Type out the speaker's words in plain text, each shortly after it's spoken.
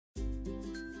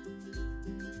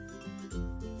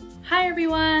Hi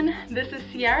everyone, this is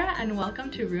Ciera and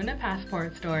welcome to Runa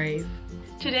Passport Stories.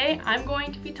 Today I'm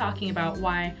going to be talking about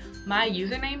why my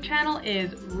username channel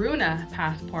is Runa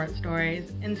Passport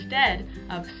Stories instead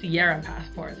of Ciera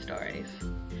Passport Stories.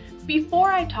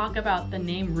 Before I talk about the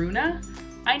name Runa,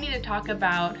 I need to talk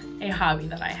about a hobby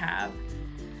that I have.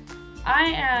 I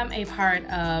am a part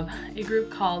of a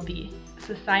group called the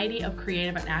Society of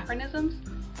Creative Anachronisms,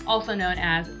 also known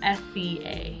as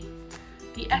SCA.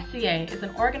 The SCA is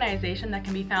an organization that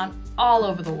can be found all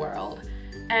over the world,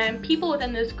 and people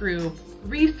within this group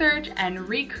research and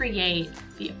recreate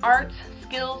the arts,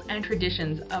 skills, and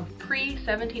traditions of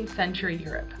pre-17th century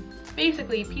Europe.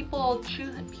 Basically, people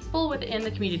within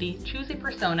the community choose a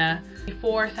persona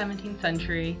before 17th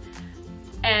century,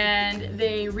 and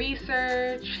they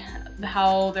research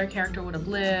how their character would have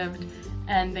lived,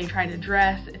 and they try to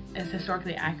dress as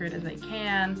historically accurate as they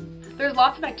can. There's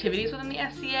lots of activities within the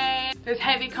SCA. There's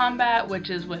heavy combat, which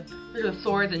is with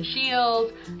swords and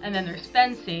shields, and then there's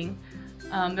fencing.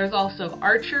 There's also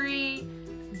archery,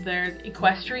 there's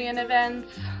equestrian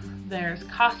events, there's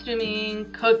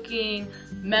costuming, cooking,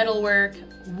 metalwork,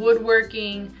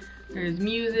 woodworking, there's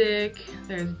music,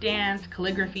 there's dance,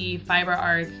 calligraphy, fiber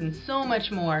arts, and so much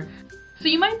more. So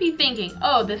you might be thinking,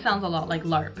 oh, this sounds a lot like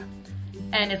LARP,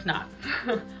 and it's not.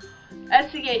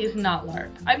 SCA is not LARP.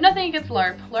 I have nothing against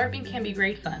LARP. LARPing can be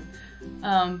great fun.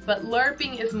 But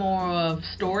LARPing is more of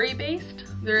story-based.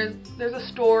 There's a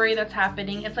story that's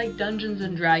happening. It's like Dungeons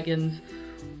and Dragons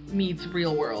meets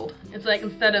real world. It's like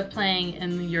instead of playing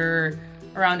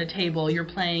around a table, you're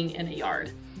playing in a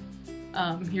yard,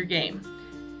 your game.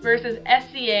 Versus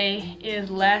SCA is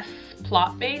less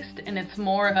plot-based, and it's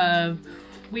more of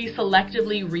we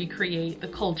selectively recreate the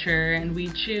culture and we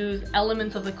choose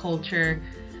elements of the culture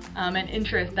and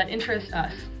interests that interest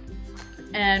us,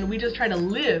 and we just try to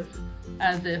live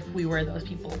as if we were those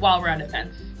people while we're at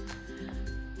events.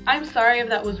 I'm sorry if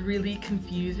that was really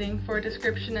confusing for a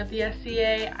description of the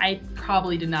SCA. I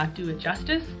probably did not do it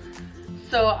justice,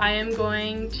 so I am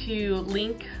going to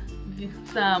link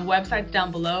some websites down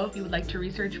below if you would like to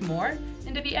research more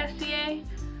into the SCA,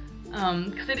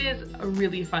 because it is a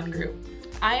really fun group.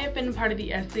 I have been part of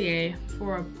the SCA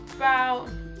for about,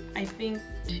 I think,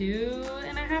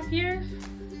 2.5 years,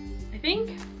 I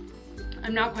think.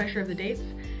 I'm not quite sure of the dates.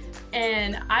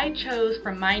 And I chose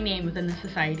from my name within the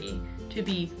society to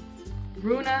be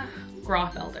Runa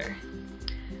Groffelder.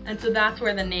 And so that's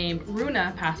where the name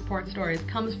Runa Passport Stories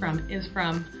comes from, is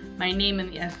from my name in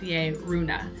the SCA,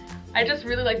 Runa. I just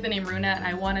really like the name Runa, and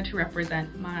I wanted to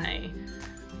represent my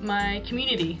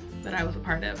community that I was a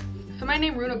part of. So my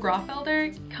name Runa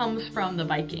Groffelder comes from the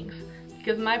Vikings,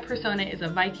 because my persona is a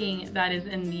Viking that is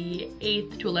in the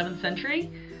 8th to 11th century,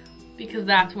 because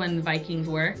that's when the Vikings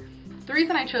were. The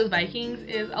reason I chose Vikings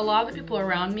is a lot of the people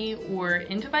around me were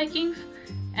into Vikings,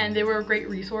 and they were a great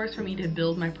resource for me to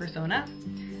build my persona.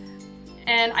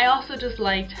 And I also just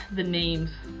liked the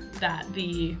names that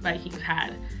the Vikings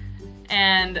had.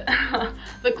 And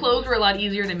the clothes were a lot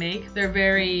easier to make. They're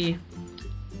very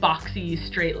boxy,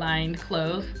 straight-lined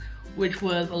clothes, which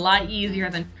was a lot easier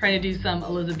than trying to do some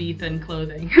Elizabethan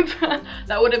clothing.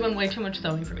 That would have been way too much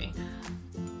sewing for me.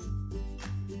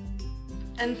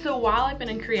 And so while I've been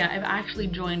in Korea, I've actually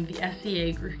joined the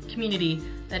SCA community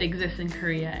that exists in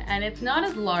Korea. And it's not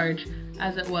as large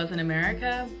as it was in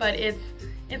America, but it's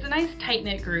a nice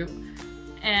tight-knit group.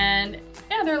 And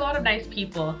yeah, there are a lot of nice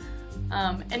people.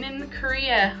 And in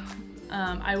Korea,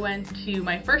 I went to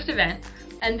my first event,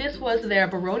 and this was their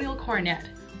baronial coronet,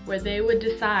 where they would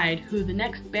decide who the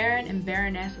next Baron and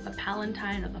Baroness of the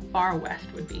Palatine of the Far West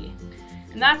would be.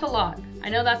 And that's a lot. I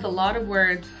know that's a lot of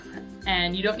words,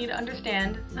 and you don't need to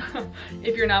understand.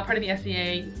 If you're not part of the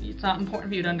SCA, it's not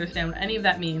important for you to understand what any of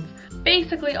that means.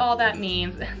 Basically, all that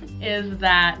means is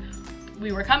that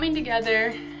we were coming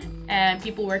together and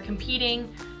people were competing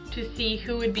to see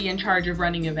who would be in charge of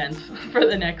running events for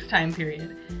the next time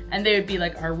period. And they would be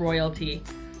like our royalty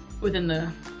within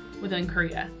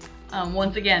Korea.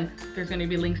 Once again, there's going to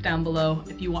be links down below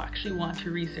if you actually want to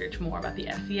research more about the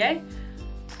SCA.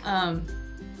 And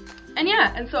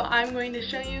so I'm going to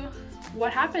show you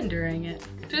what happened during it.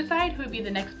 To decide who would be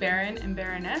the next Baron and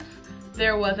Baroness,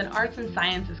 there was an arts and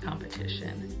sciences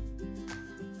competition.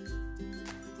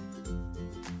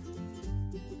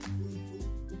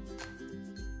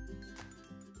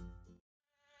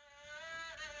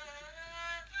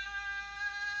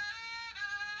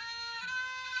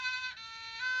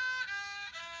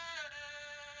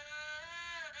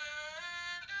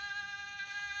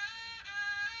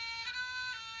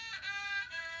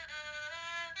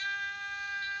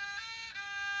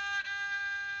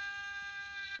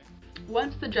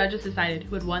 Once the judges decided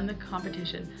who had won the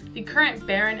competition, the current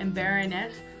Baron and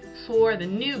Baroness swore the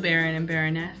new Baron and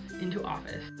Baroness into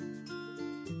office.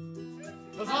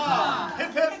 Huzzah!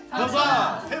 Hip hip!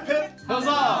 Huzzah! Hip hip!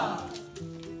 Huzzah!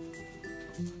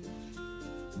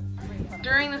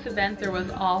 During this event, there was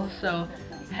also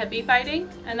heavy fighting,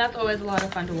 and that's always a lot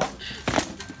of fun to watch.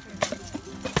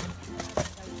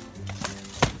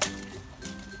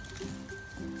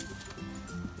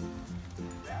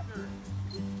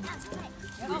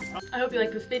 I hope you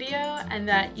liked this video and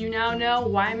that you now know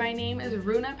why my name is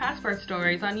Runa Passport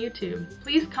Stories on YouTube.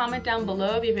 Please comment down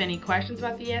below if you have any questions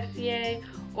about the SCA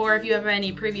or if you have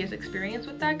any previous experience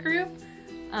with that group.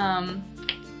 And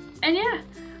yeah,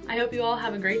 I hope you all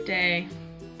have a great day.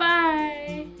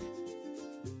 Bye!